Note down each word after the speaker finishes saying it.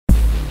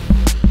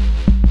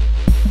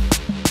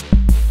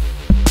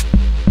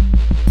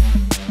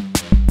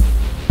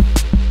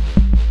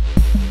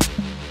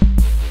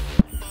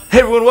Hey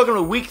everyone, welcome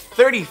to week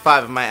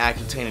 35 of my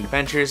Accutane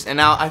adventures, and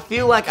now I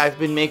feel like I've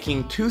been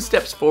making 2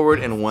 steps forward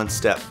and 1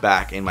 step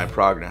back in my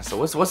progress. So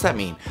what's that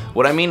mean?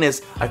 What I mean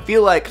is, I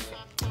feel like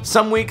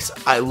some weeks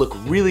I look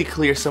really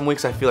clear, some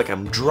weeks I feel like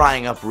I'm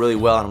drying up really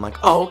well, and I'm like,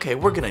 oh okay,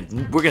 we're gonna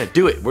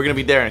do it. We're gonna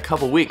be there in a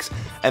couple weeks,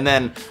 and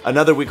then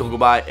another week will go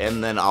by,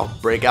 and then I'll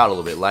break out a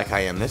little bit like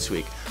I am this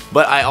week.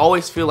 But I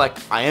always feel like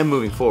I am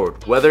moving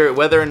forward.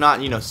 Whether or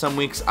not, you know, some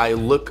weeks I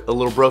look a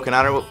little broken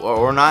out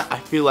or not, I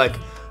feel like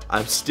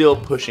I'm still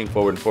pushing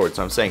forward and forward.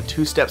 So I'm saying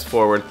 2 steps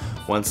forward,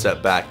 1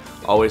 step back,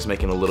 always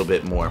making a little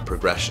bit more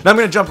progression. Now I'm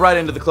gonna jump right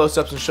into the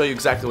close-ups and show you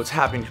exactly what's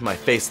happening to my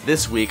face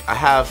this week.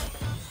 I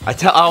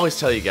always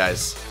tell you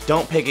guys,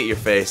 don't pick at your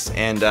face,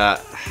 and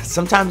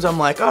sometimes I'm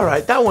like, all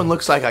right, that one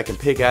looks like I can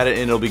pick at it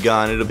and it'll be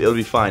gone, it'll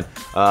be fine.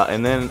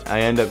 And then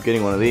I end up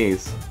getting one of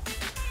these,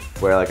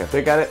 where like I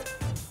pick at it,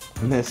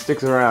 and then it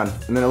sticks around,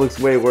 and then it looks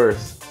way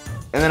worse.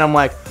 And then I'm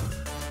like,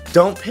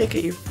 don't pick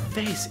at your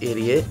face,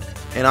 idiot.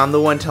 And I'm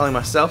the one telling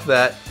myself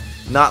that,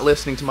 not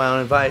listening to my own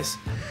advice,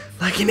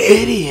 like an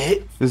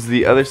idiot. This is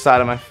the other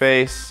side of my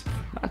face,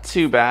 not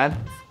too bad.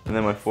 And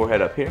then my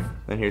forehead up here,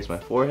 then here's my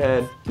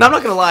forehead. Now I'm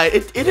not gonna lie,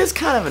 it is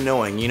kind of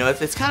annoying, you know,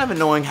 it's kind of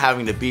annoying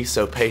having to be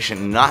so patient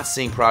and not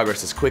seeing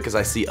progress as quick as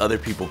I see other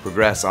people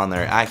progress on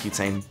their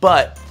Accutane,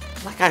 but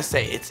like I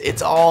say,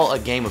 it's all a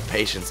game of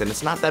patience, and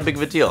it's not that big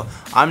of a deal.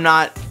 I'm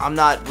not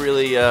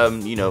really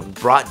you know,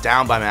 brought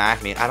down by my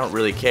acne. I don't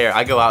really care.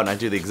 I go out and I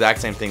do the exact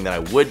same thing that I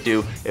would do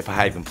if I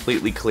had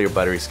completely clear,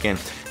 buttery skin,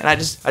 and I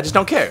just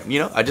don't care. You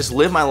know, I just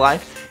live my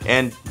life,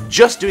 and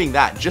just doing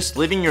that, just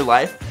living your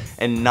life,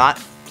 and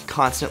not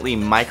constantly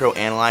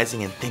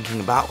micro-analyzing and thinking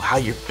about how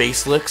your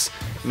face looks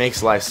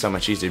makes life so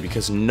much easier,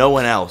 because no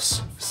one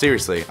else,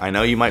 seriously, I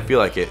know you might feel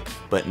like it,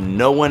 but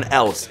no one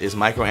else is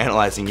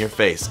micro-analyzing your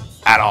face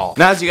at all.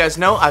 Now, as you guys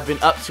know, I've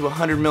been up to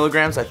 100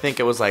 milligrams. I think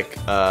it was like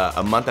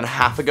a month and a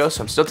half ago,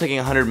 so I'm still taking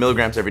 100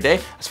 milligrams every day.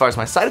 As far as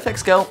my side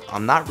effects go,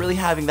 I'm not really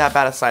having that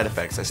bad of side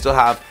effects. I still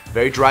have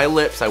very dry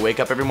lips. I wake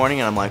up every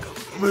morning and I'm like,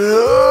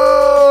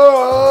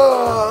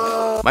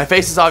 my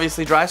face is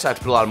obviously dry, so I have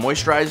to put a lot of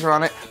moisturizer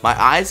on it. My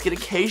eyes get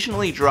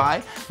occasionally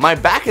dry. My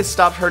back has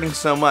stopped hurting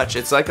so much.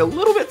 It's like a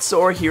little bit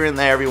sore here and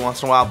there every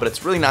once in a while, but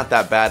it's really not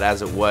that bad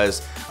as it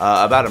was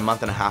about a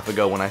month and a half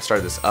ago when I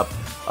started this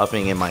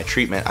upping in my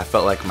treatment. I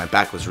felt like my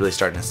back was really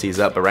starting to seize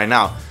up, but right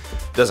now,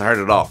 it doesn't hurt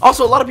at all.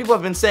 Also, a lot of people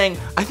have been saying,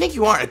 I think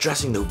you aren't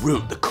addressing the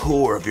root, the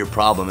core of your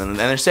problem, and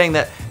they're saying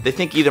that they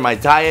think either my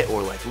diet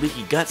or like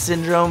leaky gut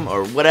syndrome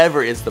or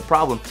whatever is the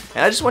problem.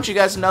 And I just want you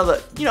guys to know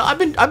that, you know, I've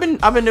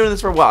been doing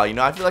this for a while. You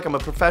know, I feel like I'm a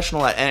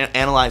professional at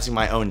analyzing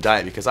my own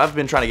diet, because I've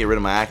been trying to get rid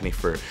of my acne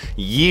for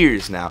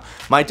years now.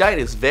 My diet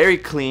is very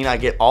clean. I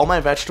get all my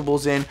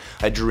vegetables in.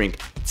 I drink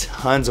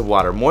tons of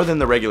water, more than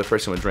the regular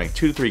person would drink,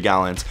 2 to 3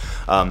 gallons.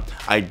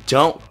 I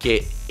don't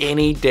get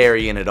any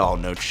dairy in at all,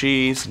 no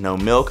cheese, no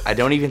milk. I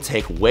don't even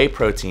take whey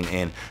protein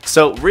in.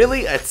 So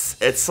really,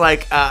 it's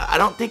like, I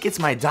don't think it's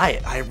my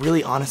diet. I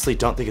really honestly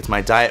don't think it's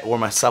my diet or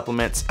my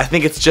supplements. I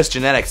think it's just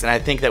genetics, and I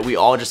think that we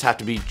all just have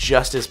to be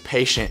just as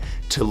patient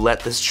to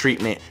let this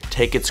treatment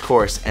take its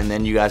course, and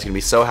then you guys are gonna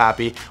be so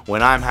happy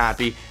when I'm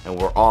happy, and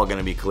we're all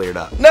gonna be cleared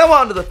up. Now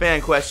on to the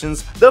fan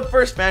questions. The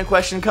first fan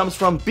question comes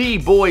from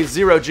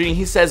B-Boy0G.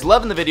 He says,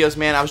 loving the videos,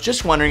 man. I was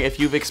just wondering if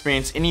you've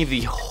experienced any of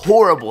the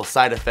horrible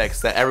side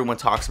effects that everyone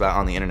talks about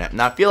on the internet.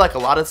 Now I feel like a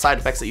lot of the side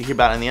effects that you hear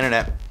about on the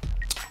internet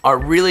are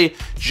really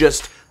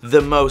just the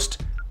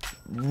most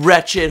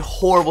wretched,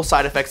 horrible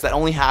side effects that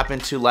only happen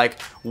to like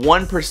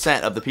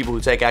 1% of the people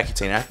who take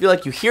Accutane. And I feel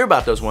like you hear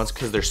about those ones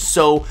because they're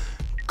so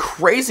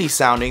crazy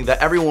sounding that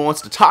everyone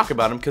wants to talk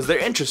about them because they're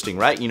interesting,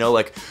 right? You know,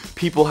 like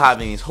people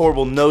having these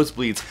horrible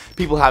nosebleeds,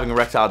 people having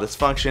erectile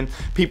dysfunction,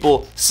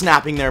 people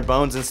snapping their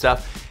bones and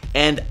stuff.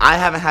 And I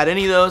haven't had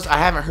any of those. I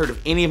haven't heard of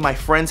any of my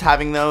friends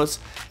having those.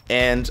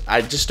 And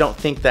I just don't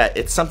think that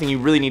it's something you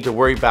really need to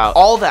worry about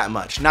all that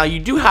much. Now, you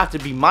do have to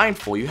be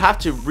mindful. You have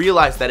to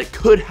realize that it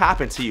could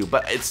happen to you,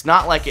 but it's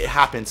not like it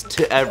happens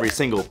to every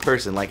single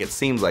person like it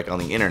seems like on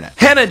the internet.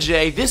 Hannah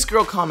J, this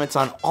girl comments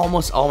on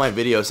almost all my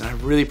videos, and I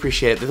really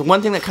appreciate it. The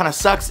one thing that kind of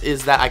sucks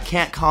is that I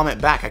can't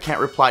comment back. I can't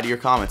reply to your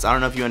comments. I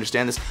don't know if you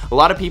understand this. A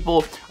lot of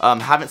people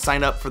haven't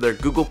signed up for their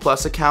Google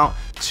Plus account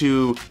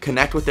to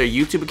connect with their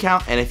YouTube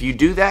account, and if you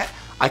do that,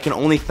 I can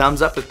only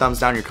thumbs up or thumbs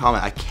down your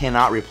comment. I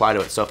cannot reply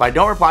to it. So if I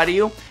don't reply to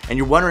you and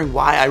you're wondering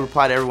why I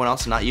reply to everyone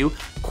else and not you,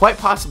 quite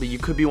possibly you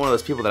could be one of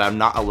those people that I'm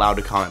not allowed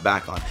to comment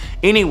back on.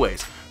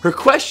 Anyways, her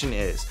question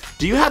is,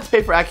 do you have to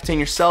pay for Accutane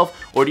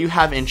yourself, or do you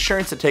have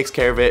insurance that takes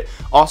care of it?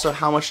 Also,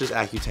 how much does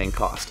Accutane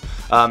cost?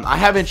 I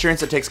have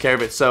insurance that takes care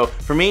of it, so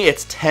for me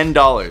it's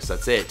 $10.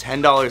 That's it,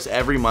 $10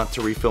 every month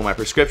to refill my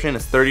prescription.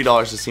 It's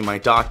 $30 to see my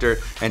doctor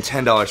and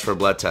 $10 for a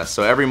blood test.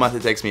 So every month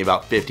it takes me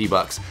about 50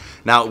 bucks.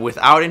 Now,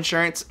 without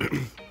insurance,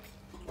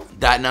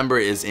 that number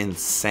is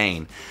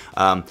insane.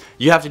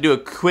 You have to do a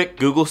quick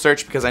Google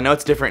search because I know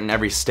it's different in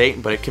every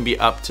state, but it can be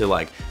up to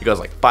like, it goes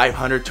like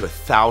 $500 to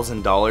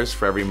 $1,000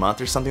 for every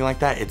month or something like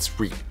that. It's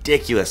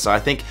ridiculous. So I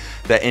think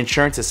that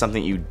insurance is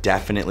something you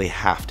definitely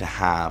have to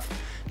have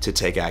to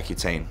take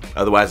Accutane.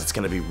 Otherwise, it's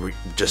going to be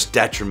just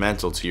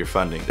detrimental to your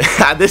funding.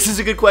 This is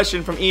a good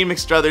question from Ian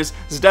McStrothers.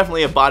 This is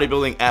definitely a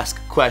bodybuilding-esque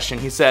question.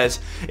 He says,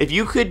 if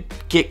you could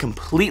get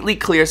completely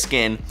clear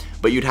skin,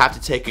 but you'd have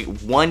to take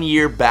it 1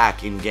 year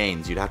back in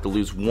gains, you'd have to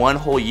lose 1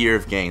 whole year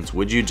of gains,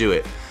 would you do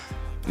it?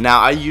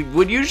 Now, I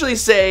would usually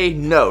say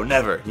no,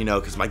 never, you know,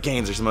 because my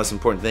gains are the most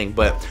important thing.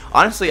 But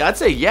honestly, I'd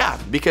say yeah,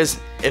 because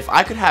if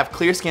I could have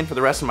clear skin for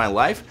the rest of my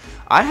life,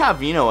 I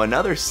have, you know,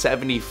 another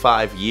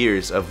 75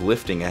 years of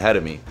lifting ahead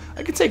of me.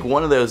 I could take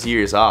 1 of those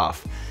years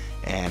off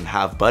and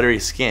have buttery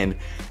skin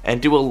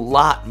and do a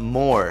lot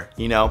more,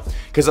 you know,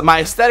 because my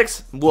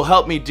aesthetics will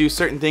help me do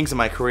certain things in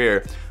my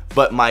career,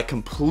 but my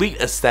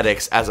complete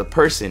aesthetics as a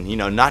person, you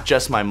know, not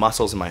just my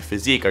muscles and my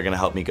physique, are gonna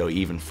help me go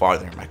even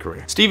farther in my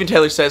career. Steven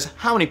Taylor says,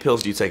 how many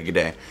pills do you take a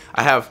day?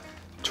 I have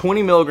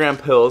 20 milligram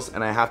pills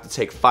and I have to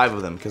take 5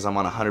 of them because I'm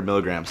on 100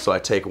 milligrams. So I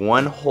take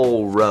 1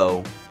 whole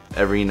row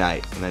every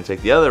night and then I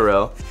take the other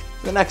row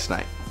the next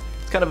night.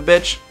 It's kind of a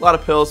bitch, a lot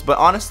of pills, but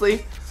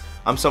honestly,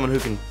 I'm someone who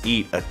can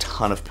eat a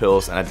ton of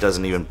pills and it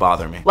doesn't even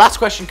bother me. Last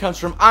question comes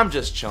from I'm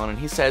Just Chillin', and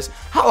he says,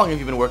 how long have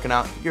you been working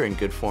out? You're in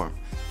good form.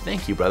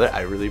 Thank you, brother.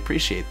 I really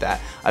appreciate that.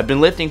 I've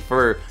been lifting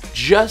for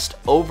just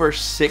over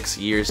 6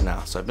 years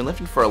now. So I've been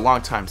lifting for a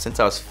long time,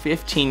 since I was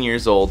 15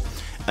 years old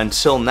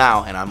until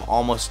now, and I'm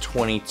almost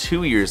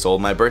 22 years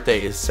old. My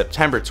birthday is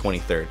September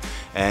 23rd,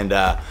 and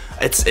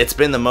it's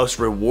been the most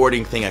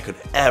rewarding thing I could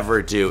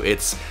ever do.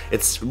 It's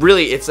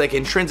like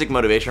intrinsic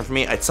motivation for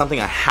me. It's something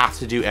I have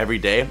to do every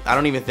day. I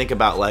don't even think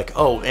about like,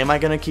 oh, am I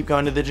gonna keep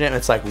going to the gym?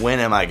 It's like, when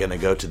am I gonna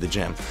go to the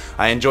gym?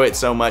 I enjoy it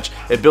so much.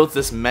 It builds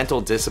this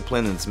mental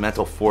discipline and this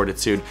mental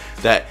fortitude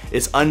that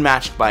is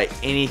unmatched by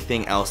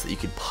anything else that you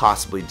could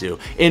possibly do,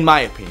 in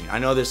my opinion. I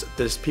know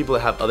there's people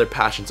that have other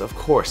passions, of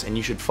course, and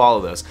you should follow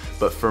those,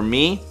 but for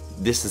me,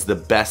 this is the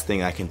best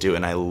thing I can do,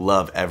 and I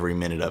love every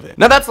minute of it.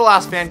 Now, that's the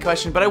last fan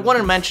question, but I want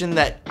to mention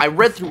that I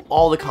read through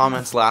all the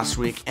comments last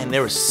week, and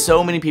there were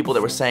so many people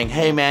that were saying,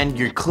 hey man,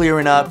 you're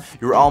clearing up,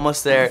 you're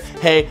almost there,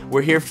 hey,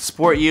 we're here to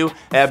support you,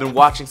 hey, I've been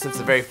watching since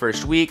the very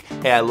first week,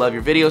 hey, I love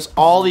your videos,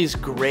 all these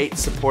great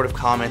supportive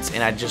comments,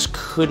 and I just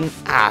couldn't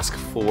ask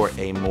for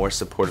a more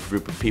supportive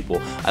group of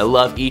people. I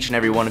love each and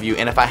every one of you,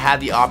 and if I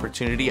had the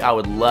opportunity, I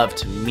would love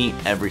to meet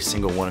every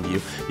single one of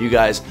you. You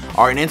guys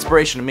are an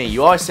inspiration to me.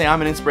 You always say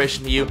I'm an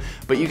inspiration to you,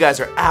 but you guys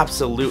are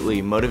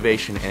absolutely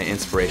motivation and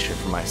inspiration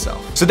for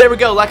myself. So there we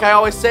go. Like I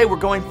always say, we're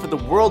going for the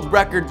world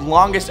record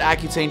longest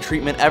Accutane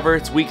treatment ever.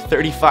 It's week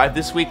 35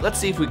 this week. Let's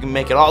see if we can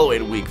make it all the way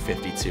to week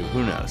 52.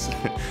 Who knows?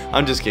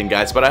 I'm just kidding,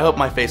 guys, but I hope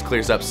my face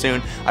clears up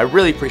soon. I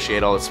really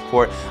appreciate all the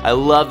support. I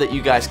love that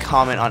you guys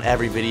comment on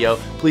every video.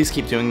 Please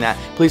keep doing that.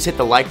 Please hit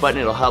the like button.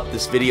 It'll help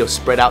this video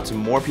spread out to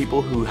more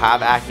people who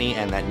have acne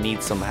and that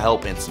need some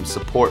help and some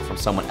support from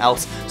someone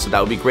else. So that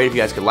would be great if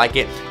you guys could like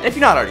it. And if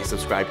you're not already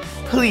subscribed,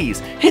 please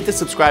hit the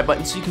subscribe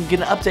button so you can get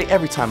an update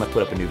every time I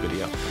put up a new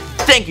video.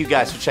 Thank you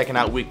guys for checking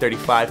out week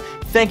 35.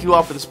 Thank you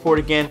all for the support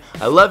again.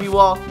 I love you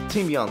all.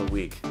 Team Beyond the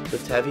Week.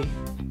 Lift heavy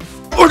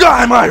or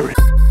die,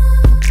 MIRIN!